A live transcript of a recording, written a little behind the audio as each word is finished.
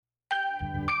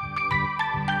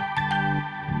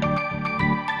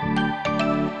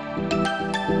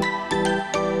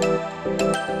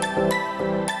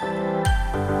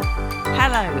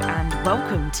Hello and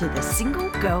welcome to the Single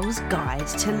Girl's Guide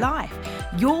to Life,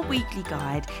 your weekly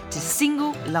guide to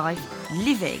single life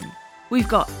living. We've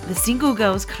got the Single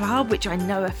Girls Club, which I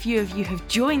know a few of you have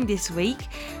joined this week,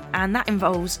 and that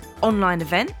involves online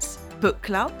events, book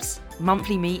clubs,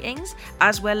 monthly meetings,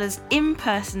 as well as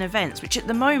in-person events, which at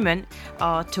the moment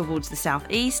are towards the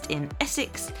southeast in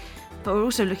Essex, but we're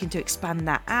also looking to expand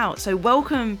that out. So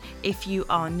welcome if you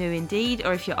are new indeed,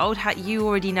 or if you're old hat, you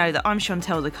already know that I'm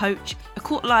Chantel the coach, a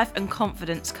court life and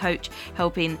confidence coach,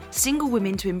 helping single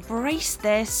women to embrace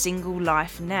their single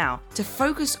life now, to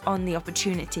focus on the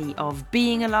opportunity of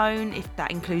being alone, if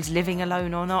that includes living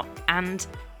alone or not, and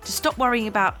to stop worrying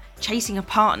about chasing a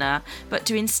partner, but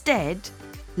to instead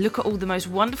look at all the most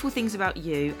wonderful things about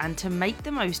you and to make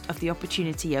the most of the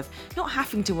opportunity of not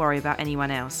having to worry about anyone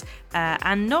else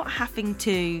and not having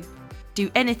to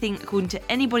do anything according to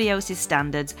anybody else's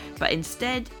standards, but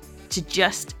instead to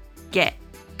just get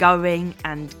going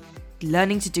and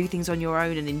learning to do things on your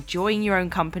own and enjoying your own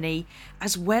company,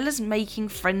 as well as making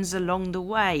friends along the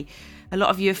way. A lot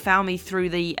of you have found me through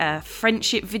the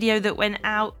friendship video that went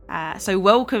out, so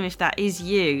welcome if that is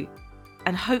you,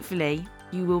 and hopefully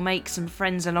you will make some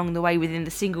friends along the way within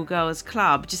the Single Girls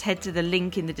Club. Just head to the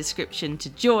link in the description to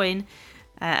join,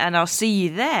 and I'll see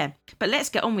you there. But let's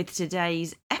get on with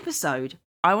today's episode.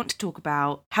 I want to talk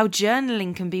about how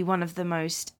journaling can be one of the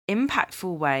most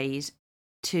impactful ways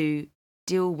to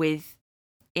deal with,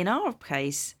 in our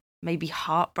case, maybe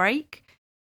heartbreak,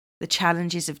 the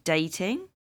challenges of dating,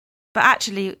 but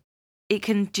actually it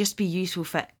can just be useful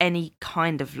for any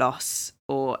kind of loss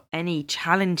or any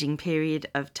challenging period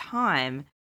of time.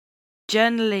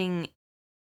 Journaling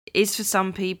is for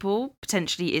some people,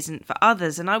 potentially isn't for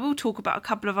others. And I will talk about a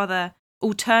couple of other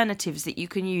alternatives that you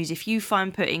can use if you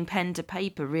find putting pen to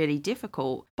paper really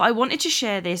difficult. But I wanted to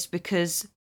share this because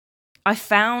I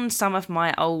found some of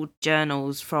my old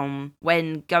journals from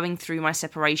when going through my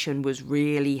separation was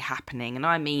really happening. And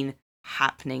I mean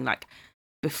happening, like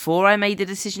before I made the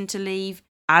decision to leave,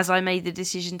 as I made the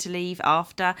decision to leave,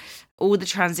 after, all the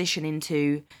transition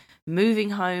into moving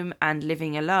home and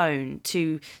living alone,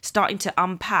 to starting to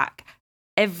unpack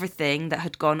everything that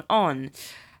had gone on.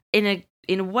 In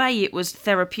a way, it was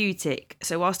therapeutic.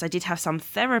 So whilst I did have some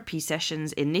therapy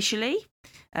sessions initially,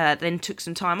 then took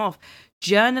some time off,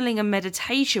 journaling and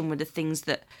meditation were the things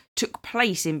that took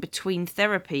place in between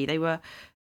therapy. They were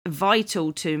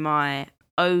vital to my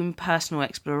own personal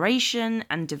exploration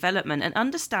and development and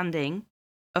understanding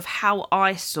of how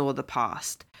I saw the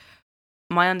past,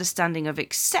 my understanding of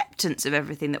acceptance of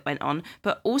everything that went on,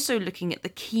 but also looking at the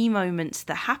key moments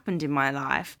that happened in my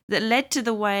life that led to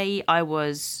the way I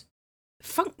was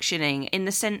functioning, in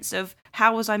the sense of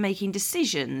how was I making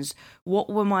decisions, what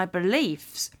were my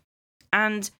beliefs.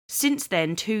 And since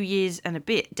then, 2 years and a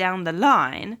bit down the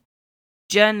line,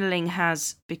 journaling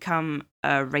has become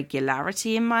a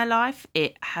regularity in my life.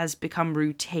 It has become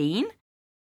routine.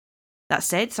 That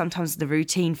said, sometimes the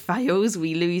routine fails,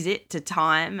 we lose it to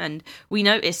time, and we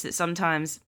notice that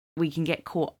sometimes we can get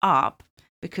caught up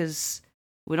because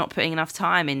we're not putting enough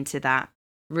time into that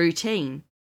routine.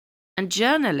 And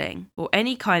journaling, or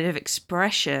any kind of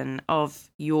expression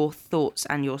of your thoughts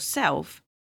and yourself,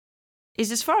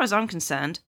 is, as far as I'm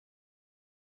concerned,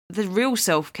 the real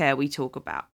self-care we talk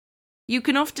about. You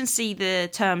can often see the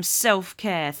term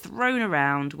self-care thrown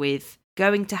around with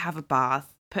going to have a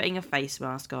bath, putting a face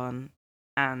mask on,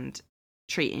 and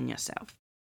treating yourself.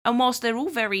 And whilst they're all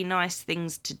very nice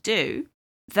things to do,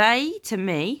 they, to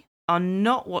me, are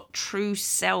not what true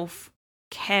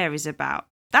self-care is about.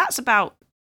 That's about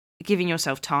giving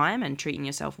yourself time and treating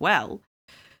yourself well.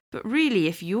 But really,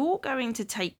 if you're going to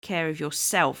take care of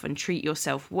yourself and treat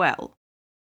yourself well,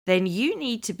 then you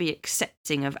need to be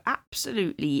accepting of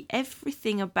absolutely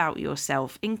everything about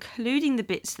yourself, including the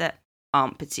bits that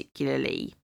aren't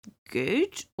particularly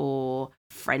good or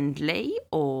friendly,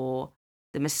 or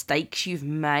the mistakes you've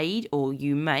made or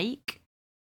you make.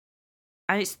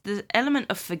 And it's the element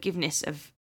of forgiveness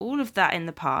of all of that in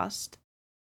the past,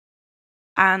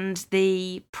 and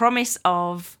the promise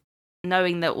of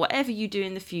knowing that whatever you do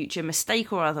in the future,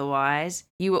 mistake or otherwise,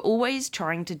 you are always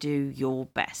trying to do your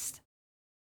best.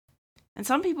 And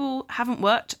some people haven't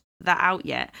worked that out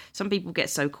yet. Some people get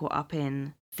so caught up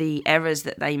in the errors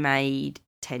that they made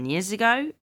 10 years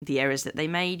ago, the errors that they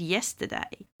made yesterday,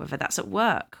 whether that's at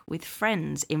work, with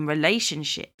friends, in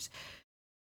relationships.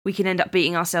 We can end up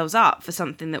beating ourselves up for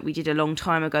something that we did a long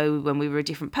time ago when we were a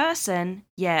different person,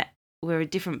 yet we're a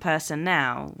different person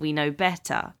now. We know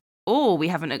better. Or we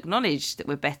haven't acknowledged that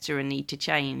we're better and need to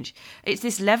change. It's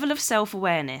this level of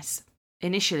self-awareness,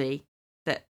 initially,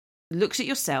 that looks at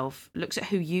yourself, looks at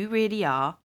who you really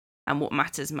are, and what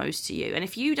matters most to you. And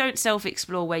if you don't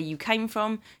self-explore where you came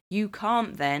from, you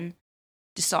can't then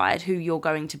decide who you're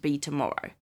going to be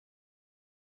tomorrow.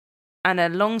 And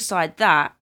alongside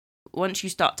that, once you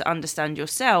start to understand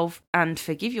yourself and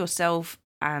forgive yourself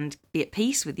and be at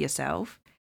peace with yourself,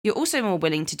 you're also more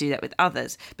willing to do that with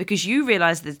others, because you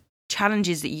realise the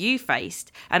challenges that you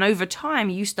faced, and over time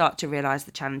you start to realise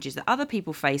the challenges that other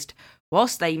people faced.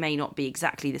 Whilst they may not be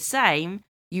exactly the same,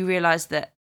 you realise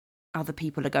that other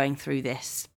people are going through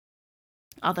this.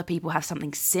 Other people have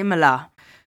something similar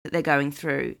that they're going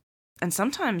through. And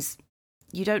sometimes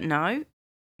you don't know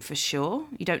for sure.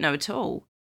 You don't know at all.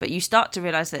 But you start to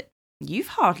realise that you've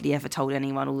hardly ever told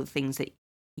anyone all the things that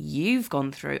you've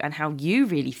gone through and how you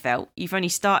really felt. You've only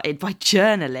started by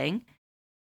journaling.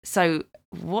 So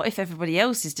what if everybody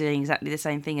else is doing exactly the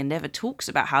same thing and never talks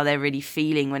about how they're really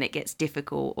feeling when it gets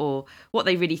difficult or what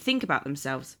they really think about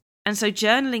themselves? And so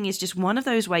journaling is just one of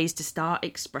those ways to start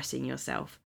expressing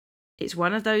yourself. It's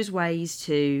one of those ways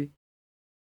to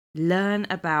learn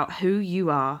about who you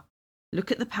are,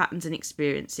 look at the patterns and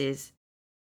experiences,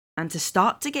 and to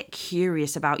start to get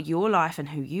curious about your life and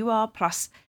who you are, plus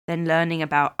then learning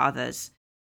about others.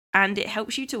 And it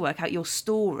helps you to work out your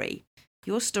story.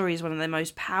 Your story is one of the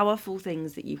most powerful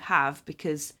things that you have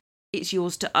because it's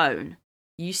yours to own.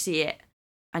 You see it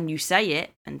and you say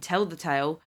it and tell the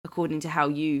tale according to how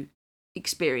you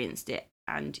experienced it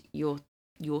and your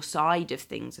side of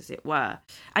things, as it were.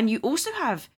 And you also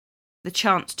have the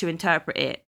chance to interpret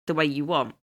it the way you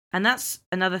want. And that's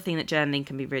another thing that journaling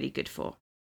can be really good for,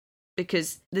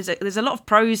 because there's a lot of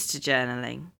pros to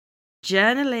journaling.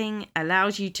 Journaling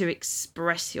allows you to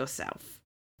express yourself.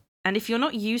 And if you're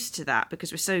not used to that,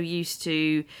 because we're so used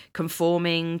to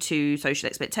conforming to social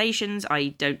expectations, I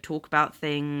don't talk about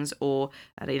things, or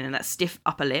that stiff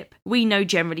upper lip, we know,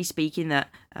 generally speaking, that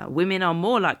women are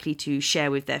more likely to share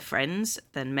with their friends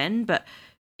than men. But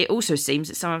it also seems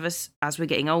that some of us, as we're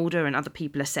getting older and other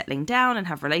people are settling down and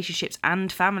have relationships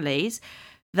and families,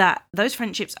 that those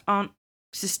friendships aren't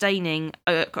sustaining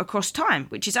across time,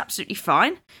 which is absolutely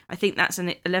fine. I think that's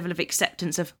a level of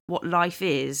acceptance of what life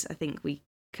is. I think we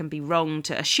can be wrong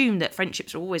to assume that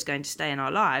friendships are always going to stay in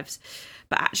our lives.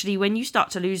 But actually, when you start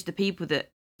to lose the people that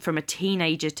from a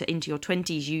teenager to into your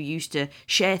 20s you used to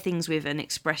share things with and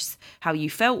express how you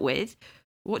felt with,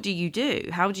 what do?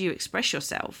 How do you express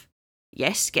yourself?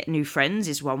 Yes, get new friends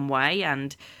is one way,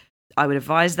 and I would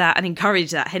advise that and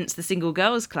encourage that, hence the Single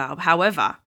Girls Club.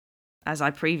 However, as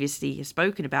I previously have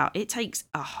spoken about, it takes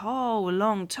a whole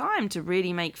long time to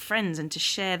really make friends and to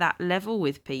share that level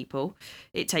with people.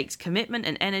 It takes commitment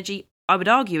and energy, I would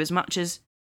argue, as much as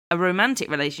a romantic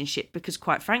relationship, because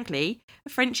quite frankly, a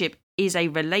friendship is a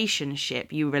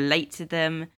relationship. You relate to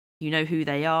them, you know who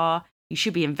they are, you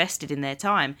should be invested in their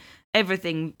time.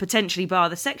 Everything potentially bar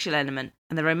the sexual element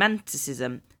and the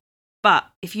romanticism. But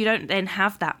if you don't then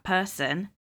have that person,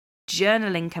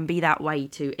 journaling can be that way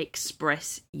to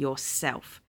express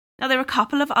yourself. Now, there are a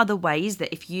couple of other ways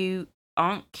that if you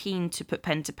aren't keen to put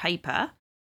pen to paper,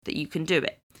 that you can do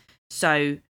it.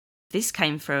 So this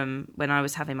came from when I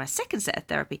was having my second set of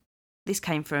therapy. This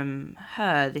came from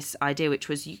her, this idea, which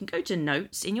was you can go to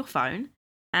notes in your phone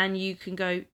and you can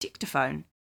go dictaphone,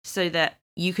 so that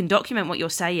you can document what you're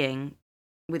saying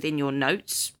within your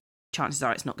notes. Chances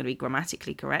are it's not going to be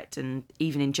grammatically correct. And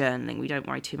even in journaling, we don't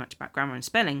worry too much about grammar and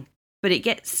spelling. But it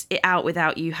gets it out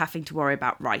without you having to worry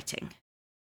about writing.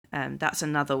 That's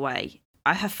another way.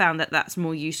 I have found that that's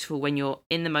more useful when you're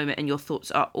in the moment and your thoughts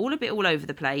are all over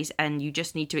the place and you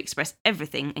just need to express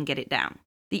everything and get it down.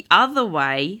 The other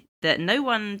way that no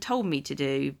one told me to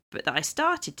do, but that I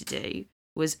started to do,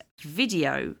 was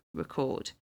video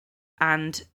record.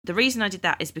 And the reason I did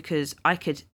that is because I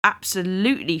could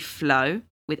absolutely flow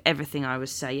with everything I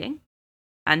was saying.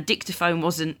 And dictaphone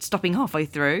wasn't stopping halfway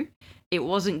through. It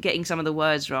wasn't getting some of the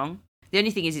words wrong. The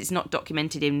only thing is it's not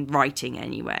documented in writing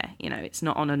anywhere. It's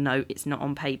not on a note, it's not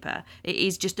on paper. It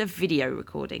is just a video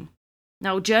recording.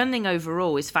 Now, journaling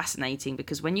overall is fascinating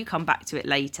because when you come back to it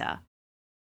later,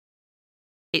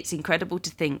 it's incredible to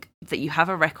think that you have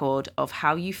a record of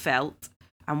how you felt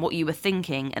and what you were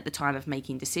thinking at the time of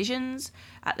making decisions,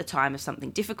 at the time of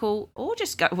something difficult, or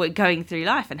just going through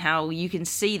life, and how you can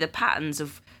see the patterns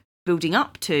of building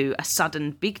up to a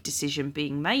sudden big decision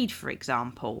being made, for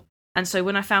example. And so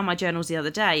when I found my journals the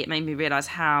other day, it made me realise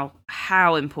how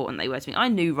important they were to me. I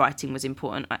knew writing was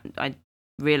important. I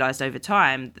realised over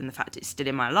time, and the fact it's still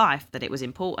in my life, that it was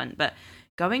important. But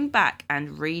going back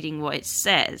and reading what it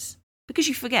says, because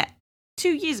you forget. 2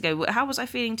 years ago, how was I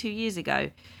feeling 2 years ago?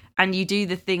 And you do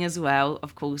the thing as well,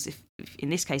 of course, if in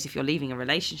this case, if you're leaving a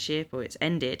relationship or it's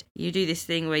ended, you do this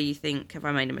thing where you think, have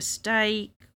I made a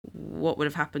mistake? what would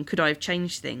have happened, could I have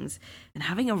changed things, and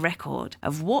having a record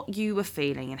of what you were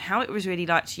feeling and how it was really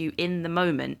like to you in the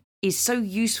moment is so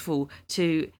useful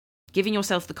to giving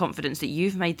yourself the confidence that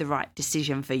you've made the right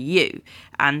decision for you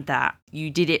and that you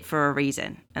did it for a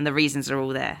reason, and the reasons are all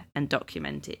there and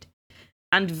documented.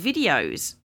 And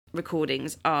videos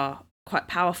recordings are quite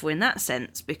powerful in that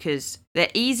sense because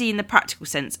they're easy in the practical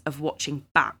sense of watching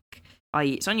back.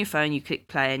 i.e. it's on your phone, you click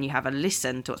play and you have a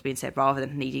listen to what's being said rather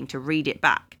than needing to read it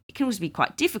back. It can also be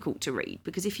quite difficult to read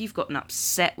because if you've gotten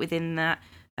upset within that,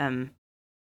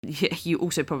 you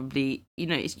also probably,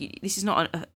 this is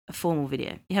not a formal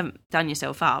video. You haven't done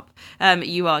yourself up.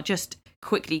 You are just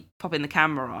quickly popping the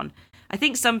camera on. I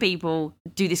think some people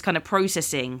do this kind of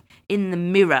processing in the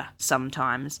mirror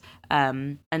sometimes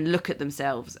and look at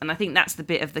themselves. And I think that's the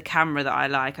bit of the camera that I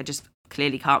like. I just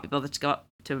clearly can't be bothered to go up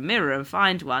to a mirror and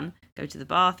find one, go to the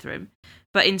bathroom.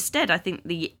 But instead, I think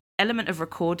the element of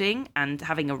recording and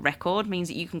having a record means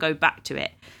that you can go back to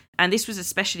it. And this was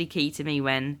especially key to me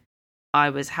when I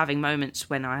was having moments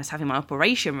when I was having my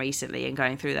operation recently and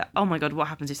going through that, oh my God, what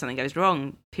happens if something goes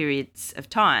wrong periods of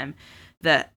time,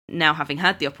 that now having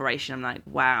had the operation, I'm like,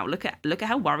 wow, look at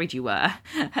how worried you were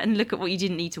and look at what you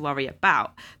didn't need to worry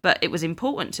about. But it was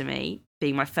important to me,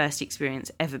 being my first experience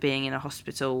ever being in a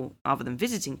hospital other than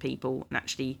visiting people and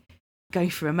actually going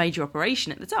through a major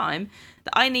operation at the time,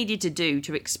 that I needed to do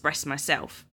to express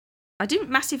myself. I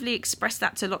didn't massively express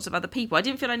that to lots of other people. I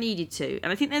didn't feel I needed to.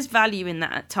 And I think there's value in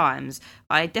that at times.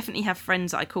 I definitely have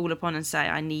friends that I call upon and say,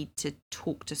 I need to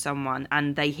talk to someone,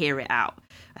 and they hear it out.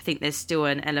 I think there's still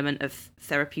an element of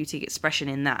therapeutic expression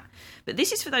in that. But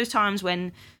this is for those times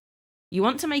when you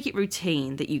want to make it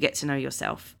routine that you get to know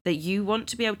yourself, that you want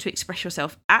to be able to express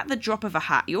yourself at the drop of a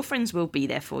hat. Your friends will be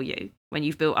there for you when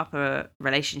you've built up a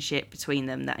relationship between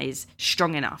them that is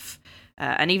strong enough.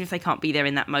 And even if they can't be there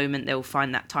in that moment, they'll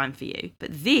find that time for you.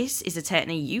 But this is a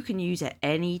technique you can use at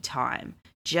any time.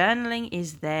 Journaling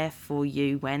is there for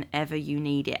you whenever you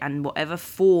need it and whatever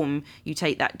form you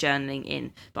take that journaling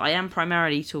in. But I am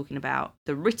primarily talking about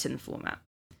the written format.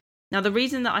 Now, the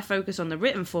reason that I focus on the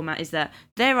written format is that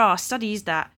there are studies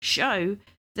that show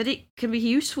that it can be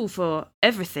useful for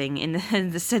everything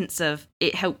in the sense of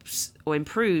it helps or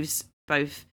improves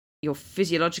both your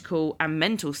physiological and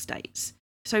mental states.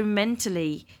 So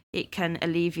mentally, it can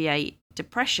alleviate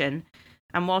depression.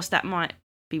 And whilst that might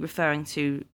be referring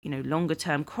to, longer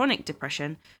term chronic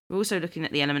depression, we're also looking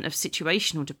at the element of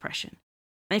situational depression.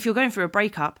 And if you're going through a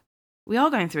breakup, we are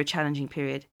going through a challenging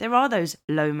period. There are those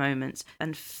low moments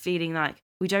and feeling like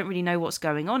we don't really know what's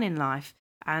going on in life,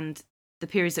 and the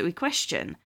periods that we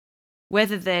question,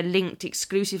 whether they're linked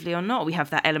exclusively or not. We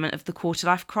have that element of the quarter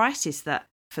life crisis that,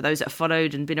 for those that have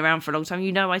followed and been around for a long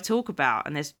time, I talk about,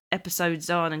 and there's episodes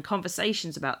on and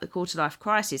conversations about the quarter life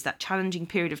crisis, that challenging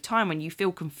period of time when you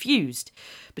feel confused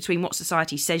between what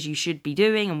society says you should be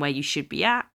doing and where you should be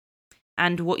at,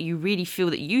 and what you really feel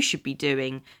that you should be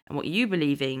doing and what you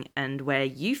believing and where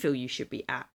you feel you should be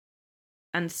at.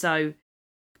 And so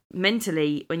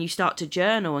mentally, when you start to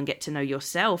journal and get to know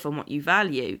yourself and what you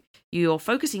value, you're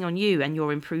focusing on you and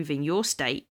you're improving your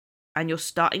state. And you're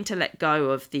starting to let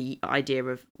go of the idea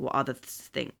of what others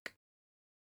think.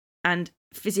 And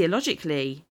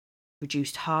physiologically,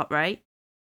 reduced heart rate.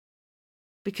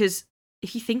 Because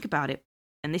if you think about it,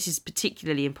 and this is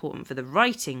particularly important for the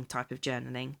writing type of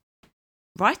journaling,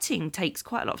 writing takes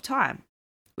quite a lot of time,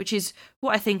 which is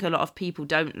what I think a lot of people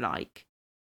don't like.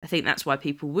 I think that's why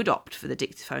people would opt for the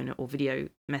dictaphone or video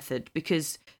method,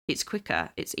 because it's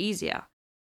quicker, it's easier.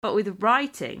 But with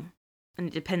writing, and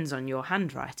it depends on your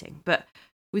handwriting, but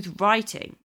with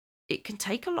writing, it can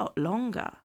take a lot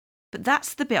longer. But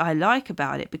that's the bit I like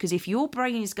about it, because if your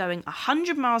brain is going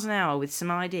 100 miles an hour with some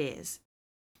ideas,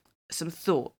 some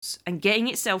thoughts, and getting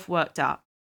itself worked up,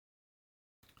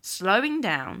 slowing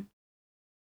down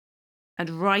and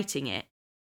writing it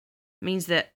means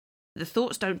that the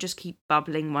thoughts don't just keep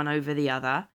bubbling one over the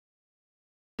other,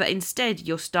 but instead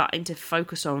you're starting to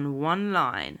focus on one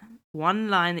line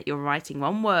that you're writing,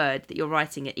 one word that you're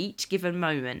writing at each given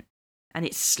moment, and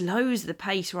it slows the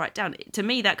pace right down. To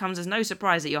me, that comes as no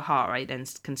surprise that your heart rate then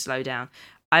can slow down.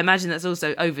 I imagine that's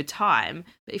also over time,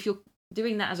 but if you're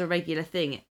doing that as a regular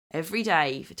thing every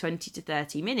day for 20 to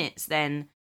 30 minutes, then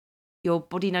your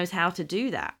body knows how to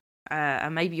do that.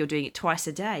 And maybe you're doing it twice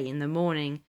a day, in the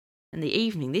morning and the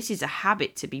evening. This is a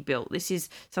habit to be built. This is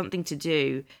something to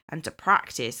do and to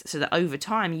practice so that over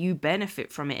time you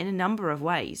benefit from it in a number of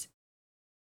ways.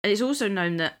 And it's also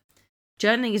known that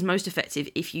journaling is most effective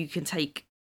if you can take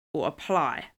or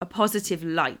apply a positive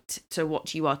light to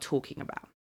what you are talking about.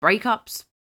 Breakups,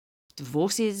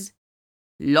 divorces,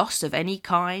 loss of any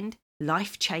kind,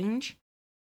 life change.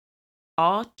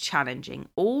 are challenging.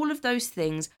 All of those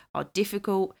things are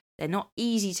difficult. They're not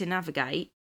easy to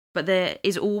navigate, but there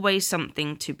is always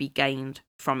something to be gained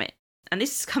from it. And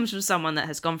this comes from someone that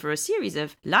has gone through a series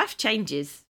of life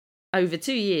changes over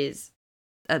 2 years.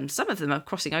 Some of them are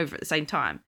crossing over at the same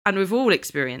time. And we've all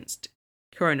experienced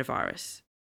coronavirus,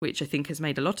 which I think has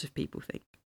made a lot of people think.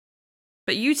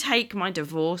 But you take my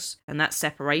divorce and that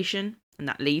separation and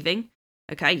that leaving.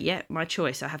 Okay, yeah, my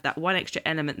choice. I have that one extra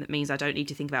element that means I don't need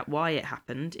to think about why it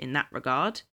happened in that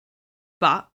regard.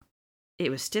 But it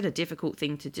was still a difficult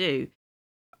thing to do.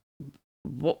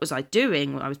 What was I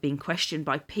doing? I was being questioned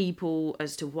by people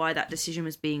as to why that decision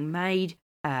was being made,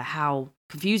 how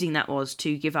confusing that was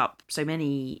to give up so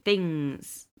many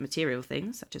things, material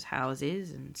things, such as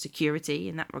houses and security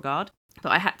in that regard.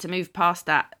 But I had to move past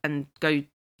that and go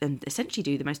and essentially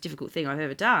do the most difficult thing I've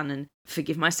ever done and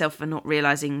forgive myself for not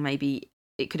realising maybe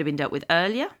it could have been dealt with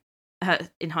earlier.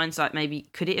 In hindsight, maybe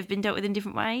could it have been dealt with in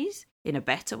different ways, in a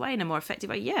better way, in a more effective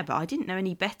way? Yeah, but I didn't know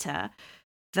any better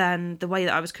than the way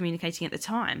that I was communicating at the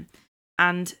time.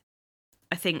 And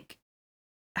I think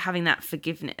having that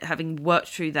forgiveness, having worked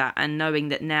through that and knowing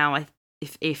that now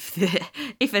if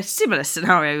a similar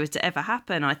scenario was to ever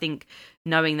happen, I think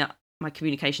knowing that my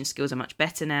communication skills are much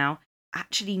better now,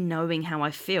 actually knowing how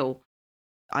I feel.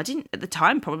 I didn't, at the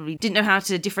time, probably didn't know how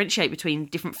to differentiate between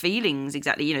different feelings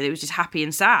exactly. It was just happy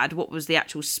and sad. What was the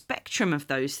actual spectrum of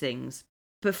those things?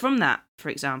 But from that, for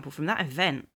example, from that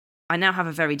event, I now have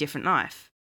a very different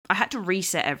life. I had to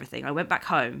reset everything. I went back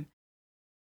home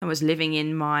and was living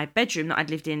in my bedroom that I'd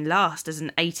lived in last as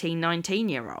an 18,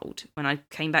 19-year-old when I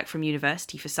came back from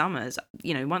university for summers.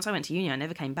 Once I went to uni, I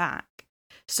never came back.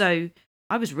 So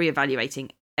I was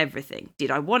reevaluating everything.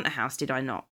 Did I want a house? Did I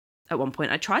not? At one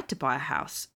point, I tried to buy a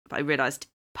house, but I realised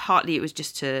partly it was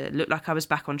just to look like I was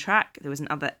back on track. There was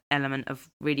another element of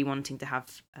really wanting to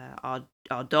have our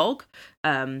dog.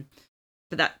 But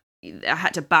that I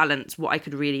had to balance what I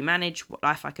could really manage, what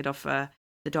life I could offer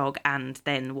the dog, and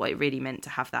then what it really meant to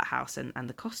have that house and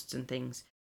the costs and things.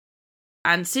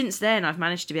 And since then, I've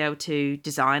managed to be able to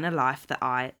design a life that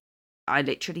I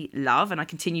literally love, and I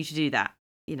continue to do that.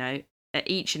 At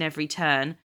each and every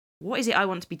turn, what is it I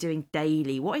want to be doing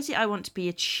daily? What is it I want to be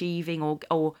achieving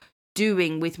or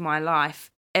doing with my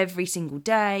life every single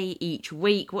day, each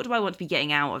week? What do I want to be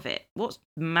getting out of it? What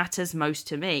matters most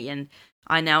to me? And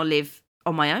I now live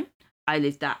on my own. I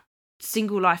live that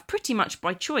single life pretty much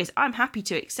by choice. I'm happy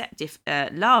to accept if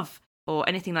love or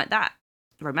anything like that,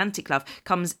 romantic love,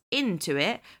 comes into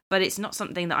it, but it's not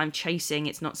something that I'm chasing.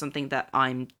 It's not something that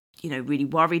I'm really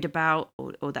worried about,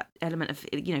 or that element of,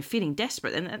 feeling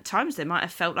desperate. And at times there might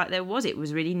have felt like it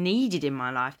was really needed in my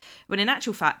life. When in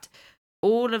actual fact,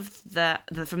 all of the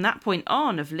from that point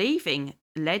on of leaving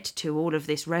led to all of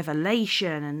this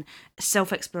revelation and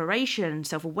self-exploration,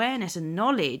 self-awareness and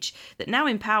knowledge that now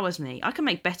empowers me. I can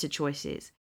make better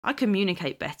choices. I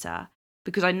communicate better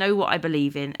because I know what I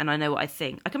believe in and I know what I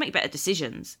think. I can make better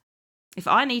decisions. If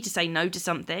I need to say no to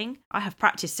something, I have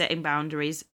practiced setting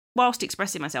boundaries whilst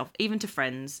expressing myself, even to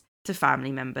friends, to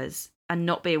family members, and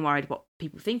not being worried what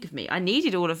people think of me. I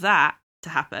needed all of that to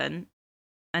happen,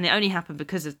 and it only happened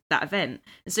because of that event.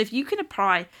 And so if you can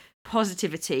apply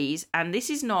positivities, and this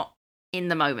is not in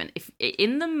the moment, if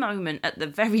in the moment at the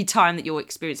very time that you're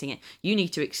experiencing it, you need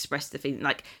to express the feeling.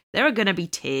 Like, there are going to be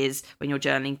tears when you're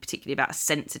journaling, particularly about a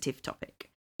sensitive topic.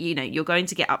 You're going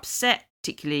to get upset,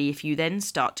 particularly if you then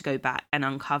start to go back and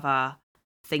uncover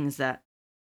things that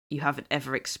you haven't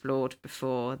ever explored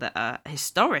before that are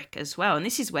historic as well. And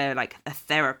this is where like a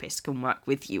therapist can work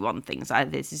with you on things like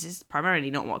this. This is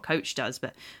primarily not what a coach does,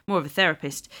 but more of a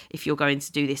therapist, if you're going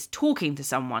to do this, talking to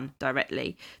someone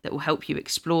directly that will help you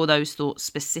explore those thoughts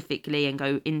specifically and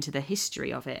go into the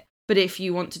history of it. But if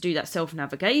you want to do that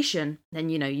self-navigation, then,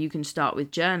 you can start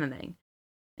with journaling.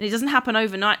 And it doesn't happen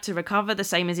overnight to recover, the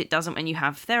same as it doesn't when you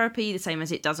have therapy, the same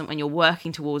as it doesn't when you're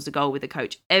working towards a goal with a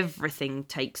coach. Everything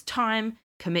takes time,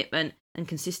 commitment and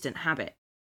consistent habit.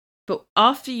 But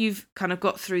after you've kind of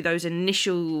got through those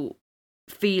initial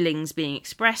feelings being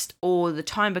expressed, or the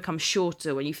time becomes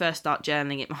shorter when you first start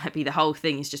journaling, it might be the whole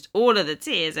thing is just all of the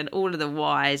tears and all of the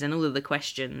whys and all of the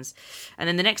questions. And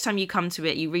then the next time you come to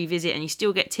it, you revisit and you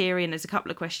still get teary and there's a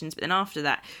couple of questions. But then after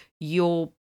that,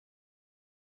 your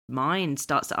mind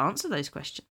starts to answer those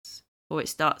questions, or it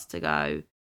starts to go,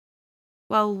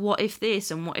 well, what if this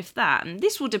and what if that? And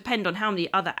this will depend on how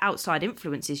many other outside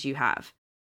influences you have.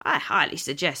 I highly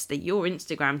suggest that your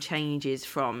Instagram changes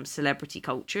from celebrity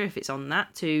culture, if it's on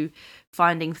that, to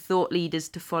finding thought leaders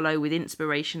to follow with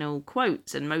inspirational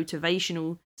quotes and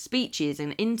motivational speeches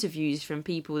and interviews from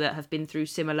people that have been through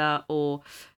similar or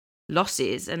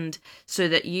losses, and so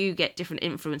that you get different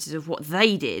influences of what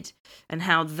they did and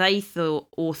how they thought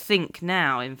or think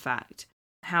now, in fact,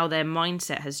 how their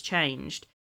mindset has changed.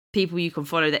 People you can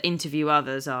follow that interview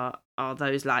others are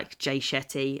those like Jay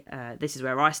Shetty. This is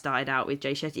where I started out with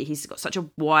Jay Shetty. He's got such a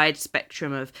wide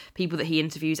spectrum of people that he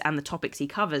interviews and the topics he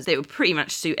covers that it would pretty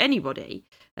much suit anybody.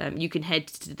 You can head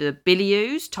to the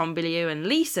Billious, Tom Billiou and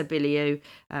Lisa Billiou,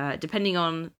 depending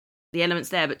on the elements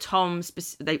there. But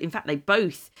they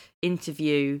both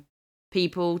interview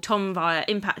people, Tom via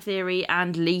Impact Theory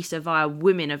and Lisa via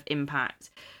Women of Impact.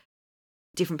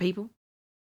 Different people,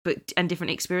 and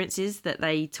different experiences that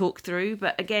they talk through.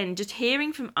 But again, just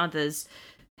hearing from others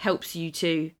helps you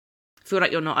to feel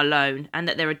like you're not alone and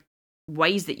that there are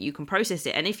ways that you can process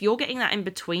it. And if you're getting that in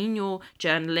between your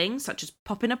journaling, such as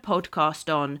popping a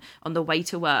podcast on the way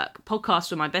to work. Podcasts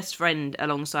were my best friend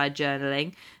alongside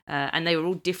journaling, and they were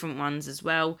all different ones as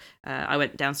well. I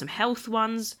went down some health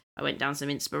ones. I went down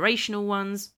some inspirational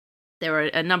ones. There are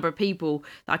a number of people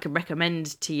that I can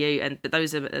recommend to you, and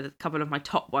those are a couple of my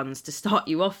top ones to start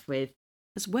you off with,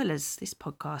 as well as this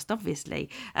podcast,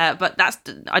 obviously. But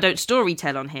I don't story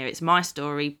tell on here. It's my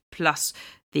story plus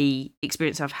the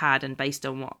experience I've had and based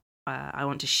on what I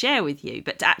want to share with you.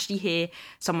 But to actually hear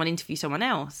someone interview someone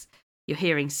else, you're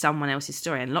hearing someone else's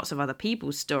story and lots of other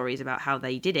people's stories about how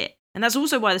they did it. And that's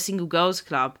also why the Single Girls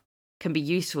Club can be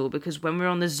useful, because when we're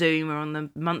on the Zoom or on the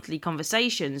monthly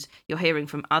conversations, you're hearing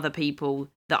from other people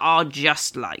that are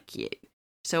just like you.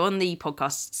 So on the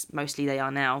podcasts, mostly they are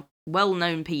now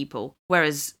well-known people,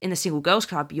 whereas in the Single Girls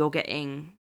Club, you're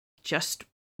getting just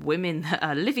women that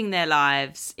are living their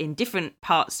lives in different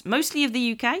parts, mostly of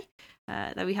the UK,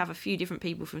 though we have a few different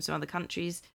people from some other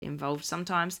countries involved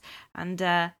sometimes, and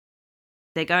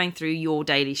they're going through your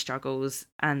daily struggles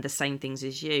and the same things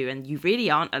as you. And you really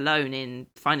aren't alone in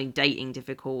finding dating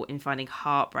difficult, in finding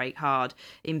heartbreak hard,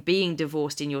 in being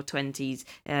divorced in your 20s,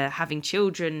 having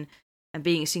children and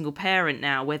being a single parent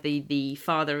now, whether the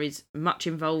father is much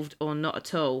involved or not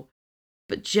at all.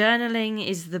 But journaling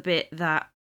is the bit that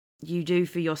you do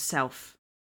for yourself.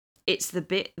 It's the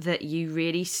bit that you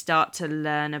really start to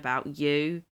learn about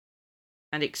you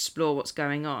and explore what's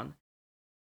going on.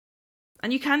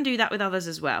 And you can do that with others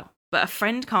as well. But a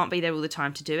friend can't be there all the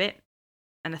time to do it.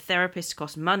 And a therapist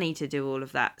costs money to do all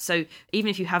of that. So even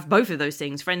if you have both of those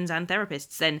things, friends and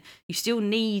therapists, then you still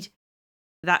need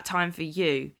that time for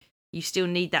you. You still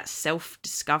need that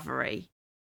self-discovery.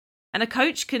 And a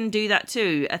coach can do that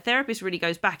too. A therapist really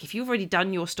goes back. If you've already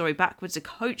done your story backwards, a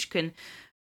coach can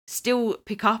still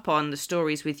pick up on the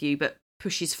stories with you, but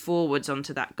pushes forwards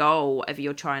onto that goal, whatever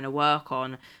you're trying to work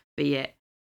on, be it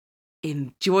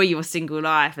enjoy your single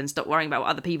life and stop worrying about what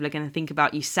other people are going to think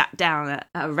about you sat down at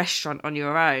a restaurant on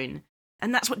your own.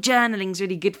 And that's what journaling's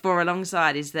really good for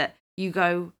alongside, is that you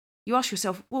ask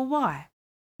yourself, well, why?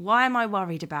 Why am I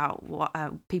worried about what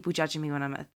people judging me when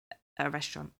I'm at a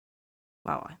restaurant?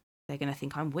 Well, they're going to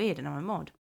think I'm weird and I'm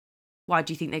odd. Why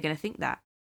do you think they're going to think that?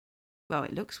 Well,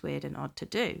 it looks weird and odd to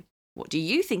do. What do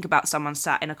you think about someone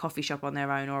sat in a coffee shop on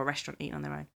their own or a restaurant eating on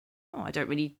their own? Oh, I don't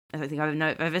think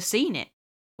I've ever seen it.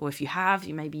 Or if you have,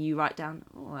 maybe you write down,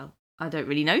 oh, well, I don't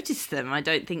really notice them. I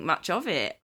don't think much of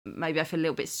it. Maybe I feel a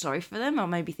little bit sorry for them, or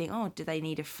maybe think, oh, do they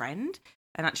need a friend?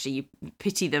 And actually you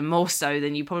pity them more so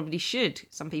than you probably should.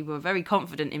 Some people are very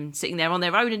confident in sitting there on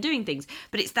their own and doing things.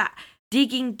 But it's that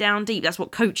digging down deep. That's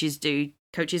what coaches do.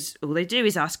 Coaches, all they do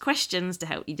is ask questions to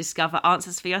help you discover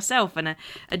answers for yourself. And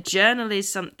a journal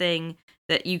is something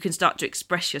that you can start to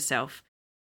express yourself.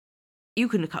 You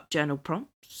can look up journal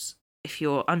prompts if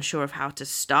you're unsure of how to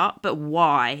start, but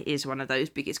why is one of those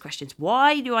biggest questions.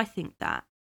 Why do I think that?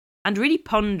 And really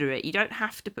ponder it. You don't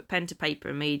have to put pen to paper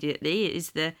immediately. It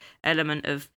is the element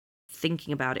of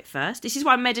thinking about it first. This is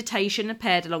why meditation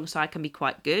paired alongside can be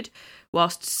quite good.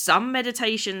 Whilst some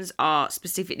meditations are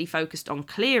specifically focused on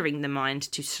clearing the mind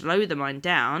to slow the mind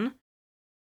down,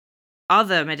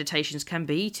 other meditations can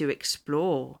be to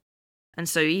explore. And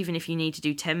so even if you need to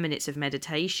do 10 minutes of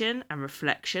meditation and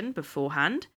reflection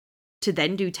beforehand, to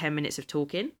then do 10 minutes of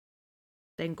talking,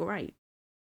 then great.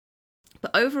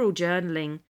 But overall,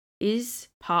 journaling is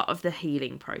part of the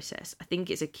healing process. I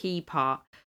think it's a key part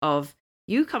of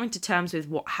you coming to terms with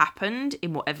what happened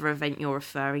in whatever event you're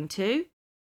referring to.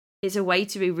 It's a way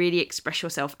to really express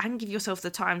yourself and give yourself the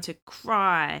time to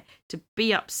cry, to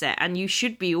be upset. And you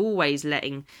should be always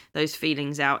letting those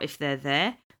feelings out if they're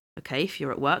there. Okay, if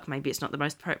you're at work, maybe it's not the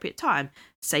most appropriate time.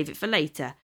 Save it for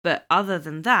later. But other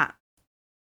than that,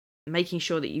 making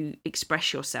sure that you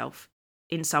express yourself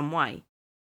in some way.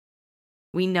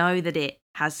 We know that it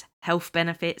has health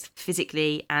benefits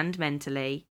physically and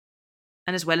mentally.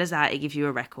 And as well as that, it gives you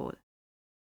a record.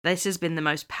 This has been the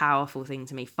most powerful thing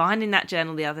to me. Finding that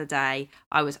journal the other day,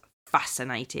 I was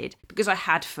fascinated because I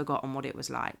had forgotten what it was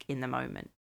like in the moment.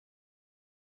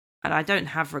 And I don't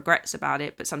have regrets about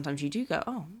it, but sometimes you do go,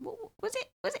 oh, was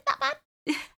it that bad?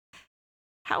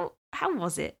 How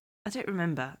was it? I don't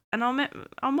remember. And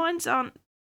our minds aren't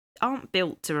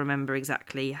built to remember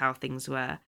exactly how things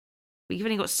were. We've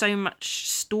only got so much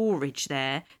storage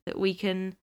there that we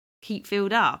can keep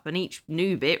filled up, and each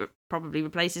new bit probably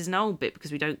replaces an old bit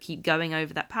because we don't keep going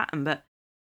over that pattern. But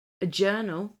a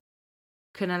journal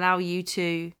can allow you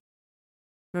to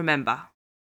remember,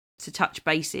 to touch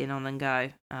base in on and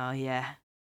go, oh yeah,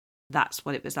 that's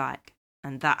what it was like,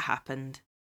 and that happened,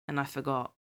 and I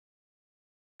forgot,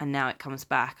 and now it comes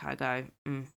back. I go,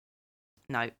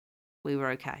 no, we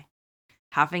were okay.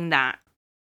 Having that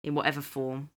in whatever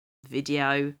form,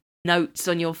 video, notes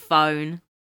on your phone.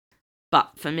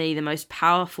 But for me, the most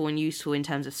powerful and useful in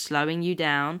terms of slowing you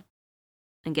down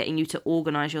and getting you to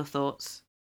organise your thoughts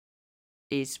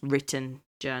is written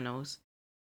journals.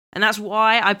 And that's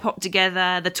why I popped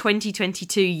together the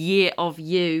 2022 Year of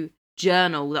You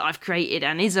journal that I've created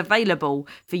and is available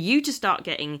for you to start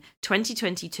getting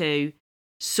 2022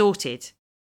 sorted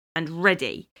and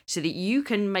ready so that you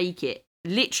can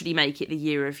literally make it the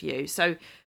year of you. So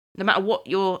no matter what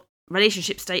your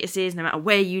relationship status is, no matter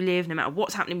where you live, no matter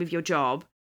what's happening with your job,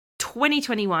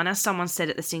 2021, as someone said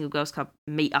at the Single Girls Club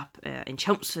meetup in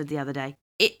Chelmsford the other day,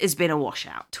 it has been a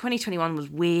washout. 2021 was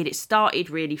weird. It started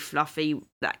really fluffy,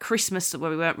 that Christmas where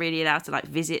we weren't really allowed to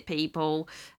visit people,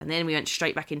 and then we went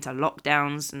straight back into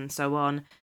lockdowns and so on.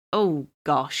 Oh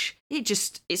gosh,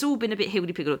 it's all been a bit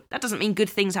higgledy-piggledy. That doesn't mean good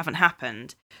things haven't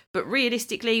happened, but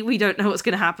realistically, we don't know what's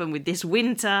going to happen with this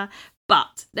winter.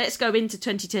 But let's go into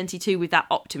 2022 with that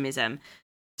optimism.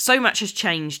 So much has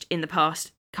changed in the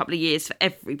past couple of years for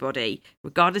everybody.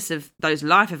 Regardless of those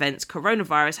life events,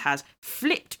 coronavirus has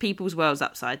flipped people's worlds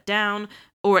upside down,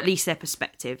 or at least their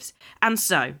perspectives. And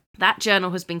so that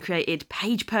journal has been created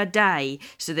page per day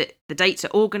so that the dates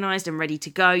are organised and ready to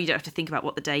go. You don't have to think about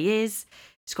what the day is.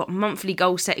 It's got monthly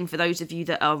goal setting for those of you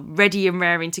that are ready and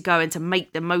raring to go and to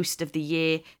make the most of the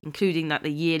year, including the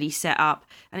yearly setup.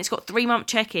 And it's got 3-month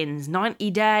check-ins,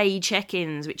 90-day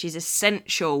check-ins, which is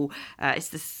essential. It's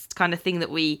the kind of thing that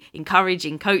we encourage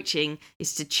in coaching,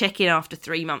 is to check in after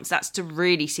 3 months. That's to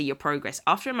really see your progress.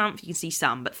 After a month, you can see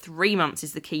some, but 3 months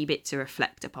is the key bit to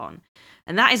reflect upon.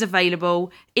 And that is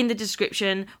available in the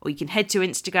description, or you can head to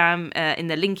Instagram in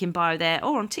the link in bio there,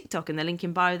 or on TikTok in the link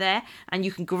in bio there, and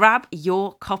you can grab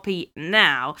your copy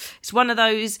now. It's one of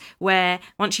those where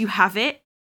once you have it,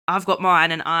 I've got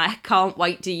mine and I can't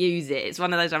wait to use it. It's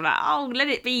one of those I'm like, oh, let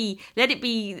it be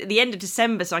the end of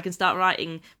December so I can start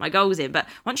writing my goals in. But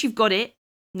once you've got it,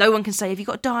 no one can say, have you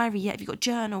got a diary yet? Have you got a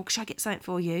journal? Should I get something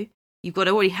for you? You've got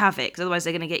to already have it, because otherwise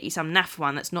they're going to get you some naff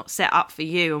one that's not set up for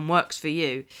you and works for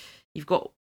you. You've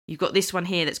got this one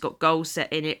here that's got goals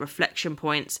set in it, reflection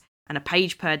points, and a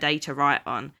page per day to write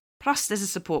on. Plus, there's a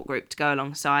support group to go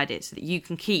alongside it so that you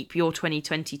can keep your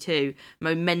 2022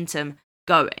 momentum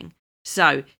going.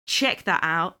 So check that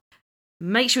out.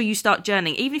 Make sure you start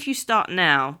journaling. Even if you start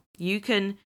now, you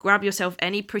can grab yourself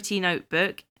any pretty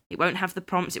notebook. It won't have the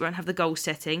prompts, it won't have the goal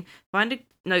setting. Find a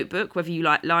notebook, whether you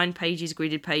like lined pages,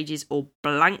 gridded pages, or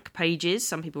blank pages.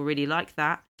 Some people really like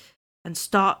that. And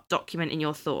start documenting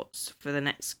your thoughts for the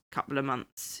next couple of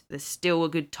months. There's still a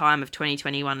good time of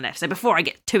 2021 left. So before I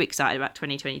get too excited about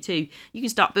 2022, you can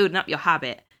start building up your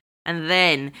habit. And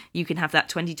then you can have that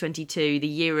 2022, the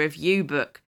Year of You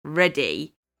book,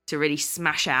 ready to really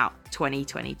smash out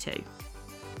 2022.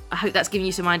 I hope that's given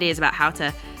you some ideas about how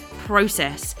to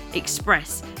process,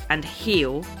 express, and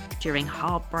heal during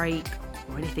heartbreak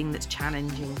or anything that's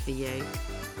challenging for you.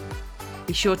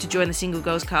 Be sure to join the Single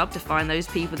Girls Club to find those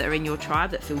people that are in your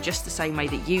tribe that feel just the same way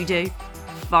that you do,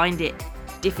 find it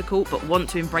difficult but want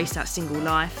to embrace that single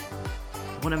life,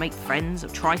 want to make friends, or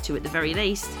try to at the very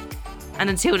least. And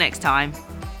until next time,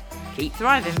 keep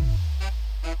thriving.